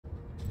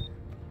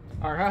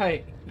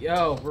Alright,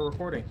 yo, we're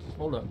recording.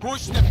 Hold up.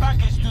 Push the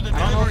package to the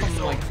I don't know delivery if I'm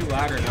zone. like too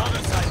loud or The not.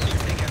 other side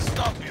thinks they can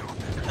stop you.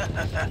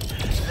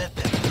 Let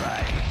them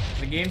try. Is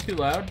the game too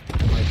loud?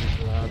 It might be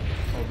too loud.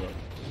 Hold up.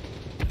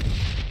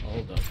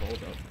 Hold up,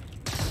 hold up.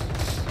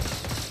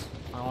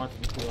 I don't want it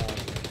to be too loud.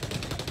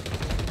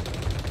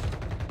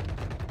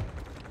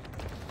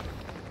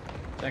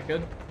 Is that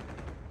good?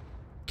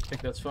 I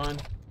think that's fine.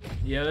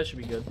 Yeah, that should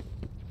be good.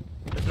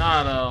 If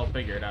not, I'll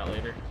figure it out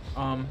later.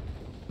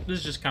 This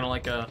is just kind of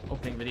like a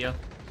opening video.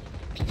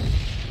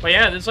 But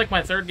yeah, this is like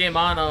my third game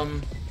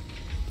on,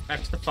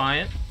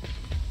 Xdefiant.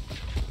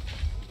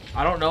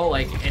 I don't know,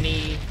 like,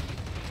 any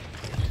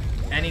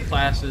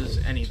classes,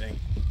 anything.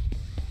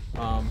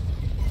 And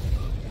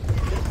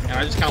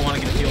I just kind of want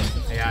to get a feel.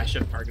 Yeah, I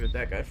should have targeted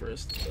that guy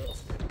first.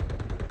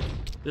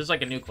 This is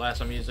like a new class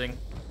I'm using.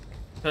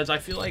 Because I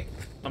feel like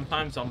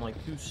sometimes I'm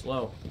like too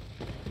slow.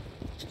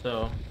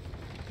 So,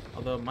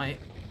 although my...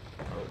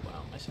 Oh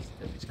wow, my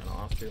sensitivity's kind of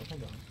off too.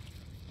 Hold on.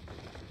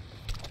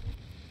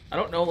 I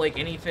don't know like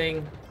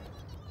anything,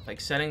 like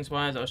settings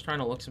wise. I was trying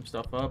to look some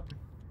stuff up.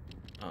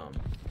 Oh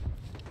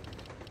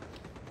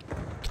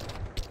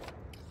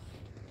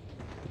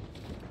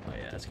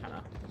yeah, that's kind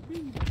of...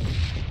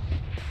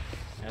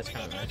 That's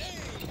kind of nice.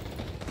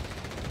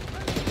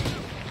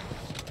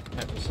 I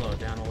have to slow it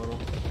down a little.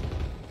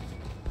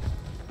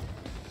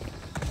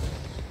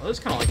 Oh, this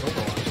is kind of like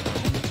Overwatch.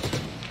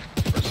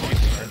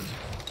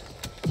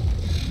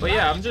 But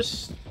yeah, I'm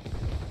just...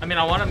 I mean,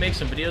 I want to make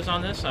some videos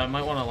on this. I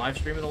might want to live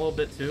stream it a little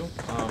bit too.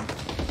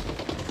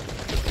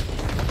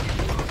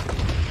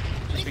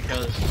 Just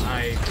because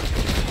I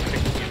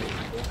think this game is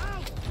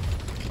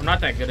cool. I'm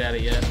not that good at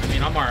it yet. I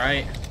mean, I'm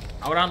alright.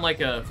 I went on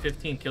like a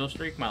 15 kill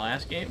streak my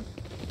last game,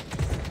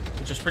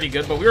 which is pretty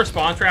good. But we were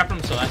spawn trapping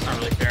them, so that's not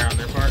really fair on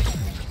their part.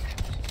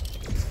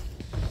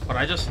 But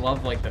I just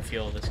love like the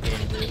feel of this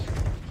game, dude.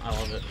 I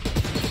love it.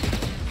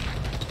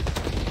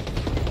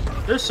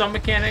 There's some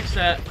mechanics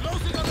that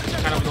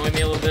kind of annoy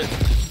me a little bit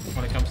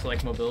when it comes to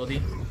like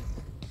mobility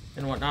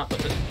and whatnot, but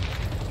this...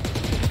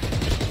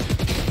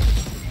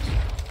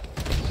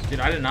 Dude,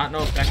 I did not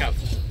know if that guy...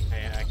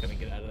 Yeah, I couldn't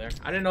get out of there.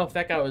 I didn't know if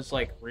that guy was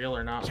like real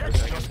or not for a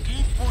second.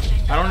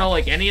 I don't know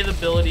like any of the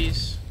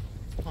abilities.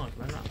 Hold on,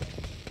 can I not?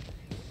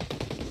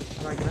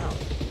 How do I get out?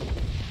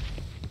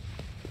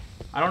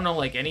 I don't know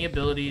like any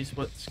abilities,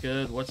 what's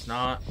good, what's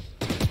not.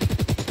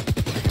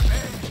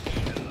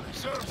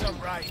 Serves them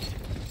right.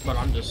 But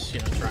I'm just,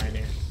 you know, trying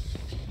here.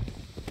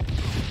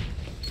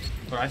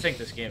 But I think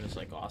this game is,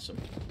 like, awesome.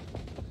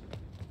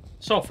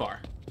 So far.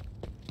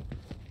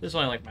 This is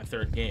only, like, my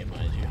third game,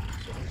 mind you.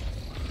 So.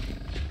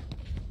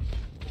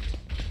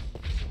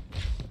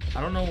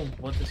 I don't know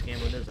what this game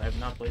is. I have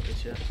not played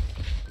this yet.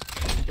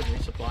 You can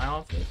resupply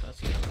off this?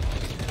 That's kind of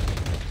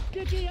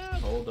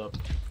awesome. Hold up.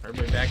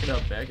 Everybody back it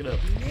up. Back it up.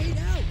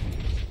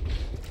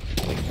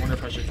 I wonder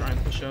if I should try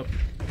and push up.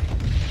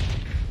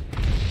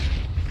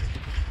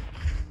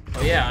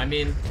 Oh yeah, I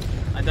mean,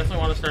 I definitely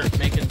want to start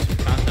making some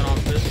content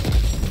off this.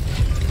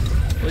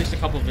 At least a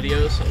couple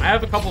videos. I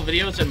have a couple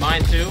videos in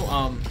mind too,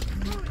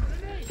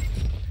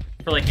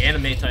 for like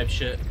anime type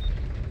shit.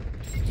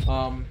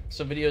 Some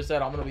videos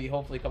that I'm gonna be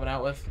hopefully coming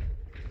out with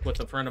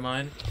a friend of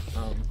mine.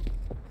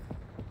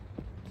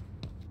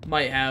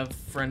 Might have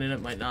friend in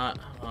it, might not.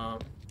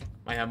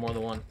 Might have more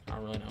than one. I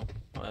don't really know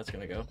how that's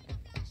gonna go,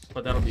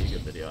 but that'll be a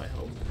good video, I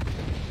hope.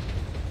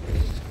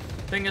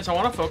 Thing is, I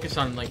want to focus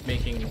on like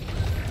making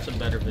some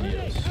better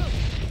videos.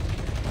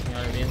 You know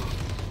what I mean?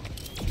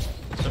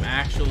 Some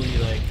actually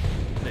like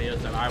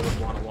videos that I would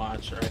want to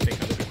watch, or I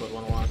think other people would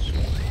want to watch.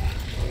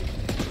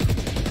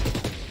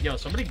 Yo,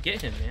 somebody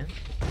get him, man!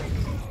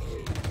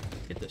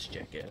 Get this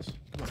jackass!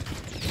 Come on.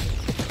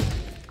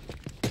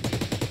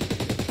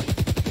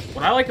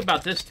 What I like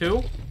about this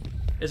too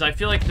is I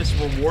feel like this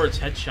rewards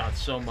headshots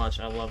so much.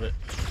 I love it.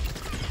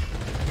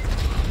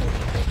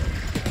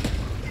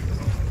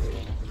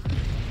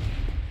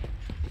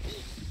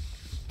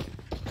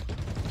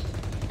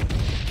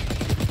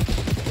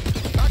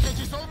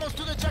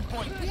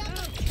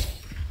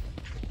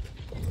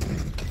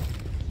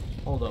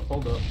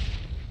 Hold up.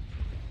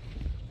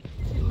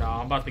 No,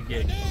 I'm about to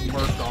get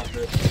murked off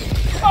this.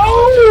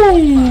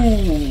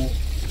 Oh!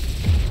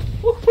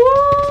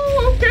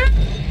 Woohoo! Okay.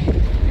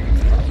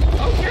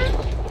 Okay.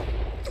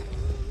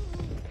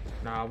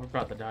 Nah, we're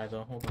about to die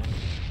though. Hold on.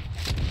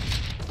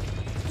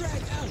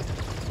 Drag out.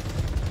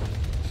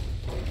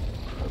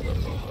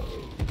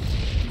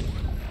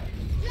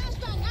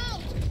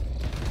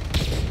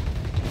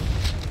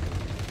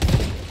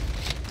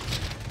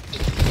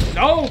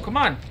 No, come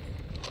on.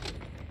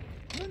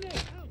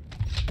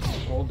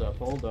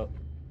 Hold up.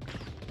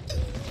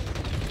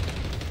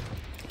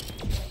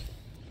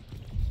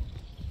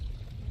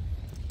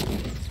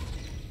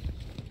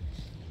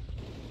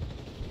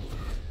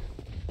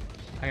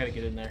 I gotta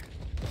get in there.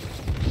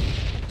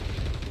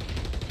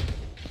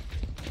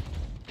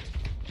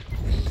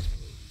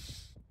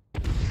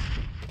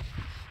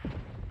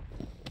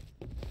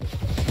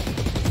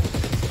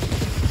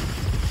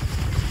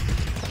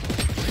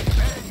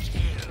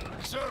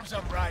 Serves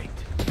them right.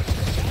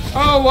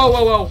 Oh, whoa,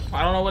 whoa, whoa.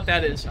 I don't know what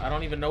that is. I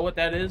don't even know what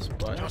that is,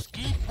 but... Just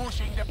keep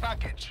pushing the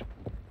package.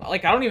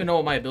 Like, I don't even know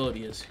what my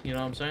ability is. You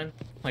know what I'm saying?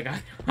 Like,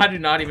 I do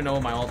not even know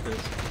what my ult is.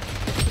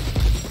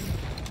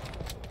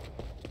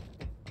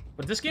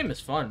 But this game is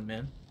fun,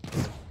 man.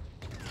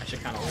 I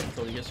should kind of wait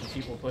until we get some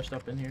people pushed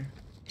up in here.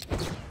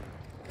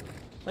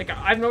 Like,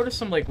 I've noticed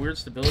some, like, weird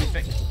stability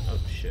thing. Oh,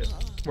 shit.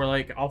 Where,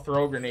 like, I'll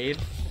throw a grenade,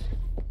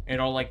 and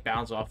it'll, like,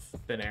 bounce off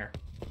thin air.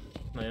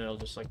 And then it'll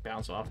just, like,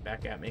 bounce off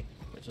back at me.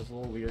 Which is a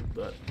little weird,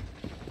 but...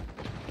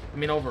 I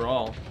mean,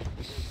 overall,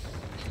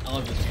 I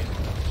love this game.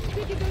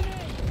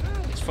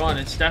 It's fun.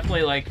 It's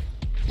definitely, like...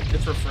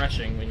 It's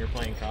refreshing when you're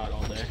playing COD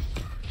all day.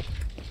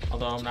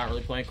 Although I'm not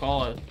really playing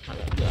COD.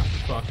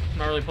 Fuck. I'm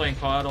not really playing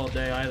COD all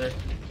day either.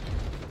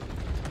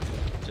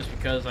 Just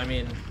because, I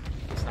mean,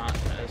 it's not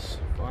as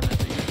fun as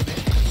it used to be.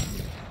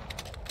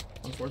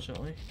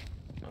 Unfortunately.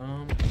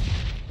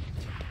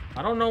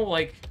 I don't know,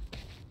 like...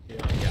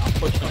 Yeah, I'm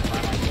pushed up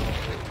by myself.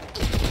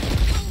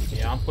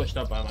 Yeah, I'm pushed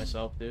up by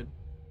myself, dude.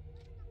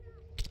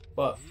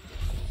 But...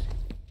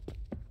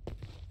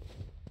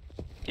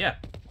 yeah,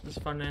 this is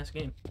a fun-ass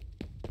game.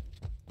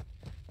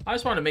 I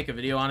just wanted to make a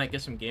video on it,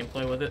 get some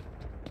gameplay with it.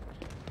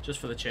 Just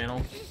for the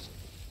channel.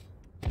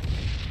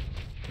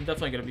 I'm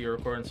definitely going to be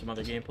recording some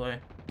other gameplay.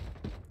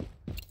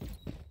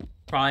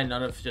 Probably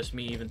none of just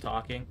me even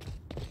talking.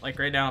 Like,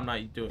 right now I'm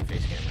not doing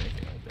face cam or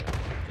anything like that.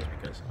 Just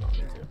because I don't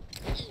need to.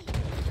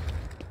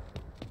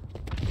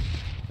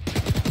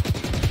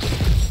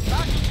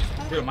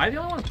 Dude, am I the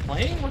only one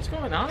playing? What's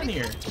going on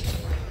here?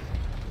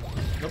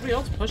 Nobody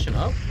else pushing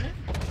up, man?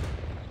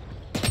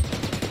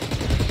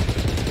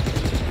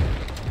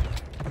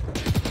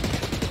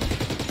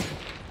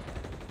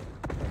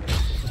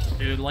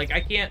 Dude, like, I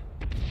can't...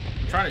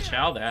 I'm trying to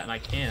chow that, and I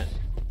can't.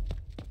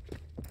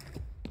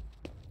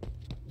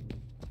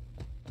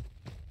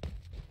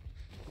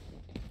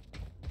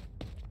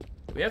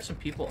 Do we have some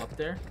people up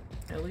there,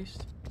 at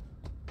least?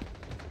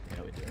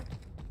 Yeah, we do.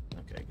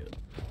 Okay, good.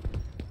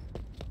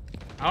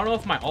 I don't know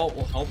if my ult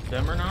will help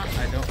them or not.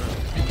 I don't know.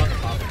 I'm about to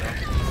pop it up.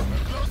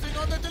 Closing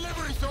on the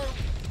delivery zone.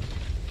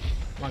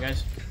 Come on,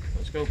 guys.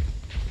 Let's go.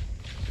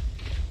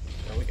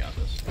 Oh, we got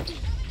this.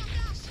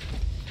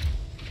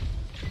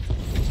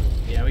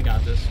 Yeah, we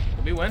got this.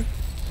 Did we win?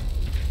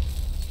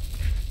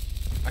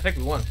 I think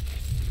we won.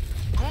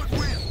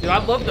 Dude,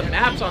 I love the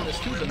maps on this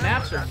too. The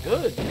maps are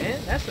good,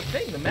 man. That's the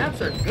thing. The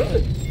maps are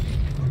good.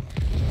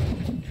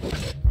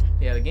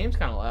 Yeah, the game's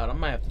kind of loud. I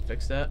might have to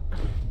fix that.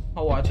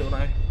 I'll watch it when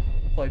I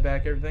play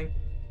back everything.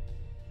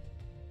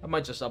 I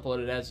might just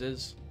upload it as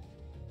is.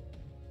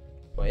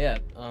 But yeah,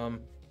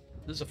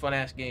 this is a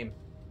fun-ass game.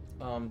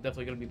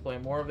 Definitely going to be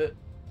playing more of it.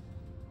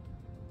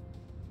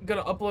 I'm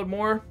going to upload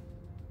more.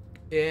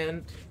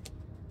 And...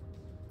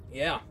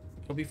 yeah,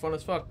 it'll be fun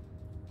as fuck.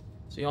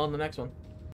 See y'all in the next one.